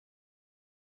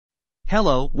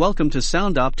Hello, welcome to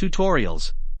Soundop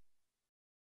Tutorials.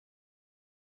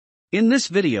 In this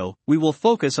video, we will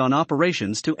focus on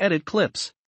operations to edit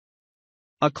clips.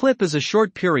 A clip is a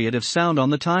short period of sound on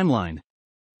the timeline.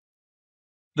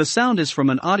 The sound is from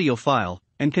an audio file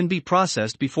and can be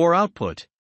processed before output.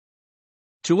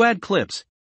 To add clips,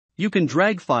 you can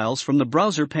drag files from the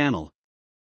browser panel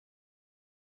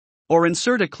or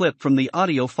insert a clip from the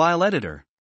audio file editor.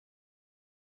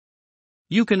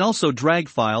 You can also drag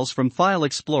files from File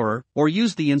Explorer or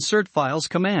use the Insert Files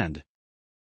command.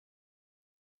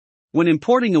 When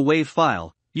importing a WAV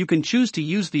file, you can choose to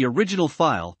use the original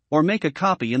file or make a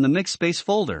copy in the MixSpace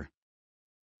folder.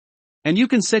 And you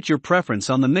can set your preference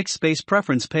on the MixSpace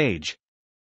preference page.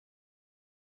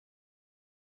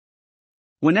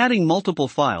 When adding multiple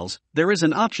files, there is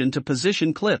an option to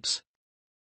position clips.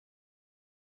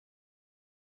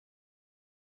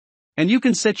 And you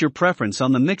can set your preference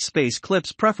on the MixSpace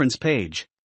Clips preference page.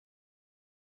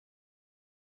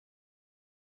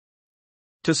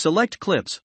 To select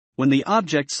clips, when the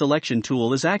Object Selection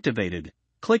tool is activated,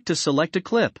 click to select a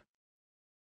clip.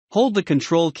 Hold the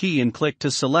Control key and click to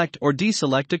select or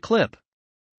deselect a clip.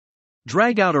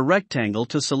 Drag out a rectangle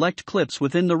to select clips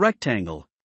within the rectangle.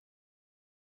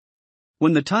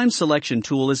 When the Time Selection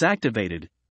tool is activated,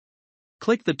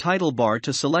 click the title bar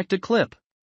to select a clip.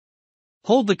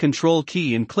 Hold the Control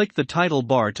key and click the title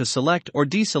bar to select or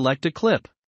deselect a clip.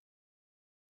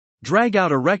 Drag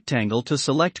out a rectangle to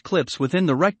select clips within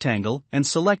the rectangle and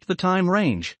select the time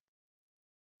range.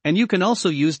 And you can also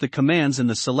use the commands in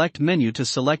the Select menu to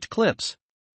select clips.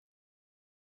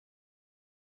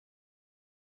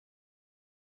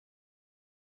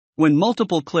 When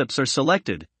multiple clips are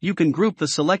selected, you can group the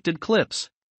selected clips.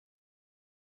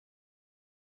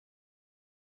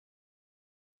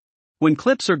 When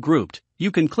clips are grouped, you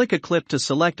can click a clip to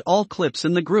select all clips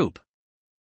in the group.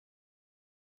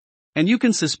 And you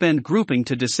can suspend grouping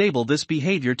to disable this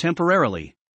behavior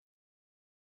temporarily.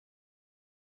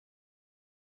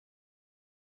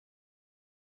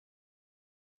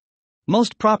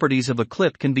 Most properties of a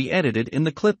clip can be edited in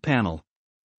the Clip panel.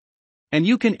 And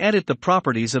you can edit the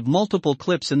properties of multiple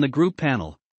clips in the Group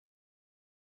panel.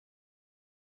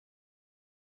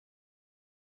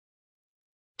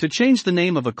 To change the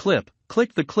name of a clip,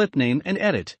 click the clip name and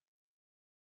edit.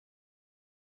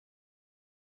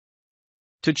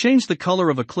 To change the color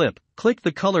of a clip, click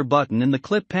the Color button in the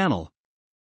Clip panel.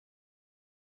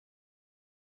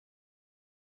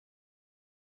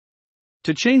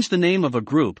 To change the name of a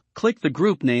group, click the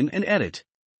Group name and edit.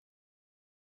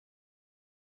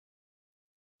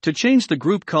 To change the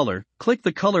group color, click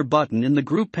the Color button in the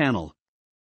Group panel.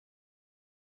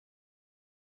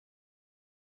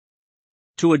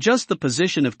 To adjust the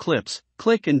position of clips,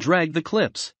 click and drag the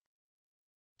clips.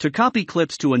 To copy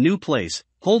clips to a new place,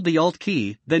 hold the Alt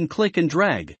key, then click and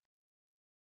drag.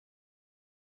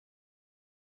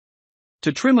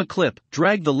 To trim a clip,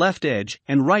 drag the left edge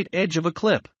and right edge of a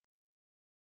clip.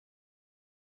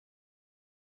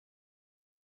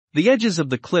 The edges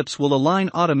of the clips will align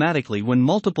automatically when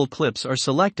multiple clips are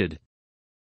selected.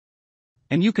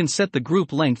 And you can set the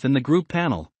group length in the Group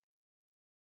panel.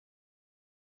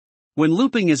 When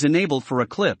looping is enabled for a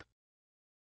clip,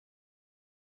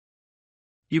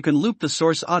 you can loop the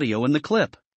source audio in the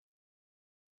clip.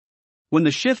 When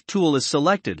the Shift tool is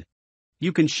selected,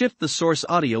 you can shift the source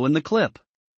audio in the clip.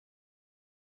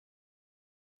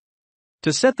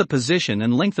 To set the position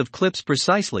and length of clips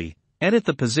precisely, edit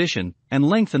the position and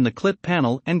length in the Clip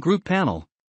panel and Group panel.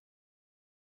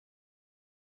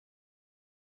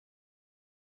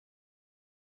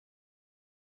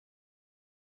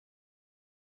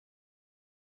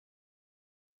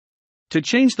 To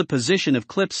change the position of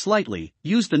clips slightly,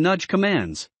 use the nudge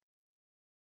commands.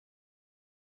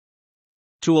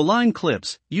 To align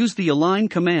clips, use the align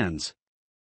commands.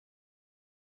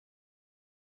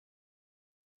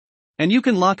 And you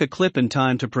can lock a clip in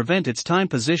time to prevent its time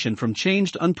position from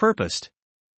changed unpurposed.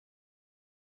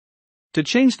 To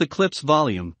change the clip's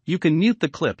volume, you can mute the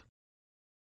clip,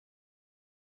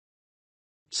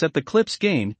 set the clip's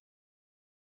gain,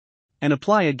 and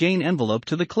apply a gain envelope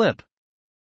to the clip.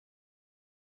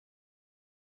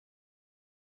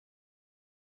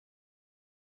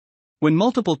 When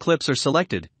multiple clips are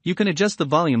selected, you can adjust the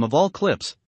volume of all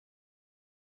clips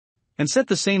and set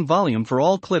the same volume for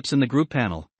all clips in the Group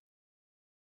panel.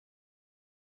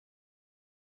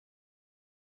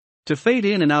 To fade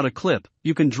in and out a clip,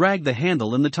 you can drag the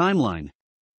handle in the timeline.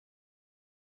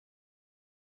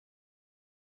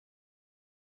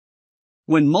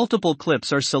 When multiple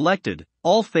clips are selected,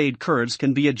 all fade curves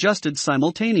can be adjusted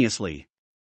simultaneously.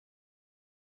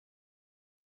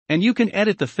 And you can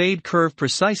edit the fade curve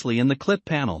precisely in the Clip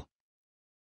panel.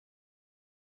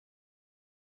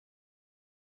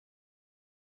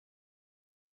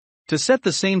 To set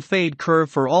the same fade curve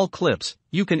for all clips,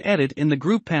 you can edit in the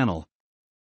Group panel.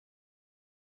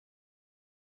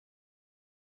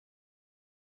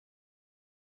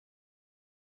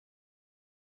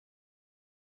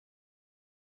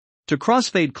 To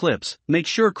crossfade clips, make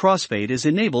sure crossfade is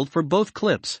enabled for both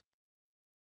clips.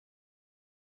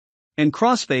 And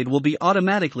crossfade will be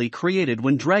automatically created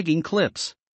when dragging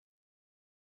clips.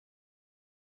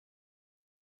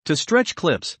 To stretch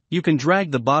clips, you can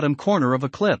drag the bottom corner of a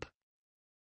clip.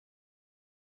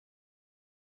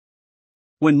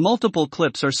 When multiple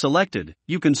clips are selected,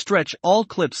 you can stretch all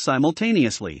clips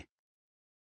simultaneously.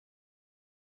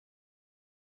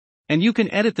 And you can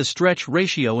edit the stretch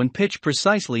ratio and pitch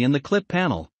precisely in the clip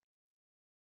panel.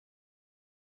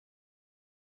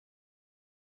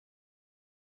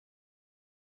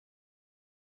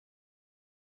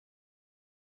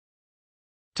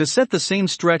 To set the same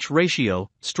stretch ratio,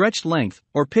 stretched length,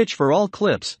 or pitch for all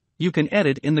clips, you can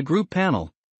edit in the Group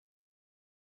panel.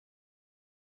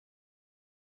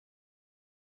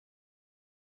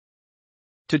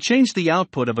 To change the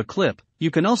output of a clip, you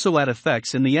can also add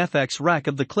effects in the FX rack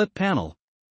of the clip panel.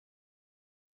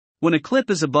 When a clip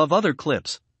is above other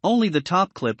clips, only the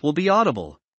top clip will be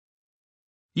audible.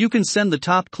 You can send the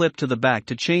top clip to the back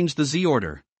to change the Z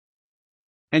order.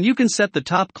 And you can set the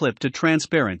top clip to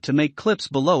transparent to make clips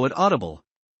below it audible.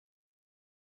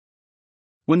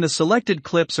 When the selected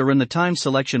clips are in the time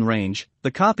selection range,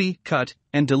 the copy, cut,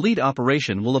 and delete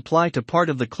operation will apply to part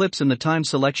of the clips in the time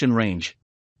selection range.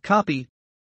 Copy,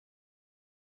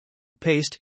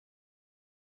 paste,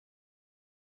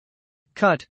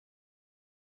 cut,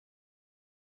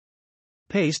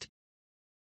 paste,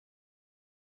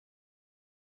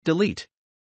 delete.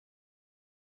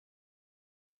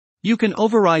 You can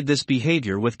override this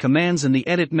behavior with commands in the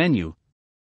Edit menu.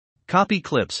 Copy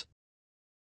clips,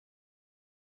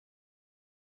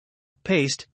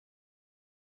 paste,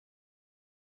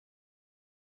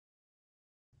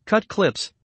 cut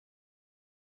clips,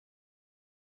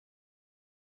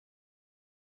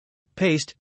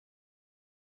 paste,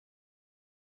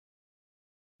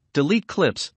 delete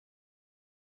clips,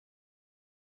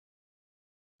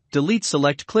 delete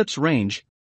select clips range,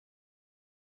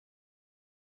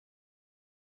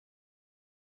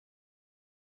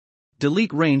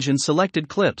 delete range in selected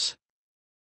clips.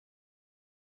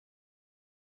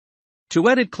 To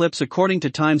edit clips according to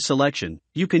time selection,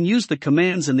 you can use the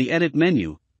commands in the Edit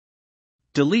menu.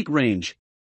 Delete range,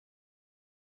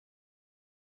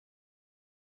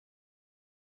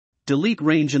 delete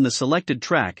range in the selected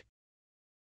track,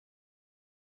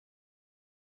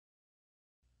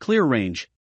 clear range,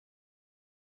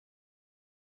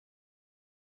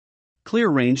 clear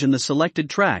range in the selected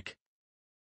track.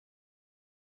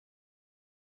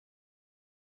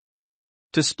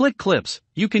 To split clips,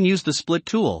 you can use the Split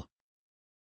tool.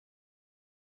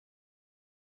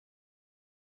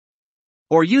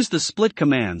 Or use the split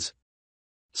commands.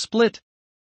 Split,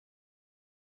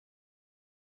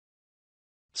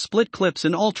 split clips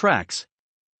in all tracks.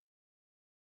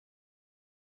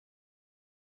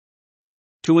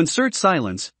 To insert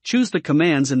silence, choose the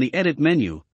commands in the Edit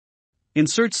menu.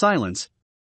 Insert silence,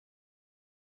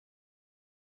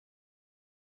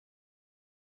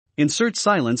 insert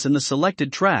silence in the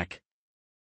selected track.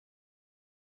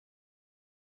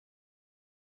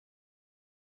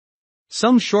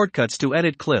 Some shortcuts to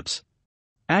edit clips.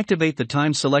 Activate the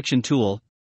time selection tool.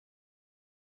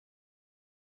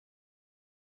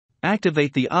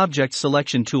 Activate the object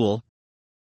selection tool.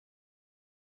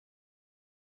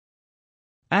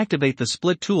 Activate the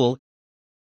split tool.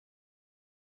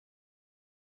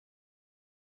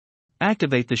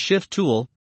 Activate the shift tool.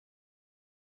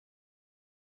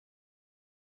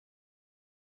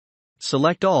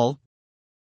 Select all.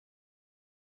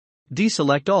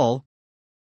 Deselect all.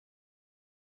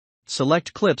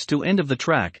 Select clips to end of the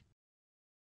track.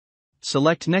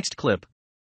 Select next clip.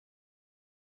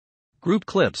 Group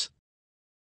clips.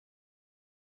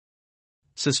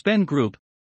 Suspend group.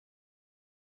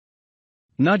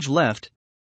 Nudge left.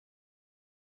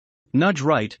 Nudge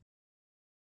right.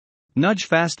 Nudge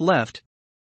fast left.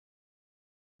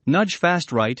 Nudge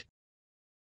fast right.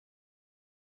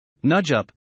 Nudge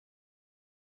up.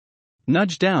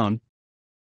 Nudge down.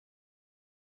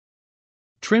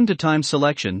 Trim to time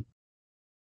selection.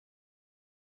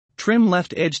 Trim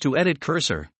left edge to edit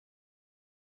cursor.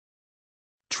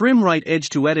 Trim right edge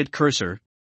to edit cursor.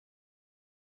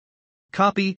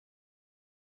 Copy.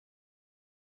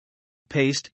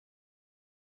 Paste.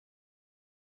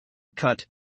 Cut.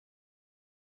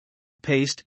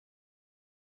 Paste.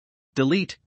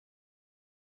 Delete.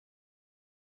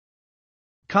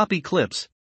 Copy clips.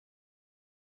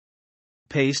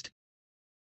 Paste.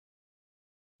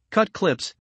 cut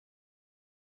clips,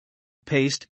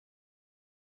 paste,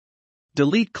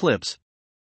 delete clips,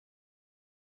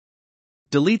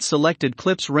 delete selected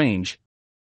clips range,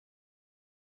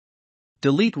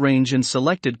 delete range in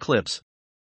selected clips,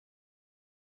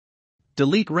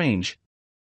 delete range,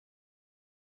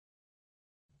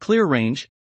 clear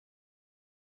range,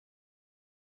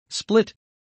 split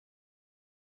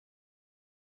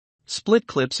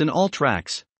clips in all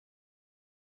tracks.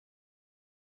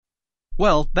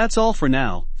 Well, that's all for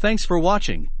now. Thanks for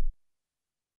watching.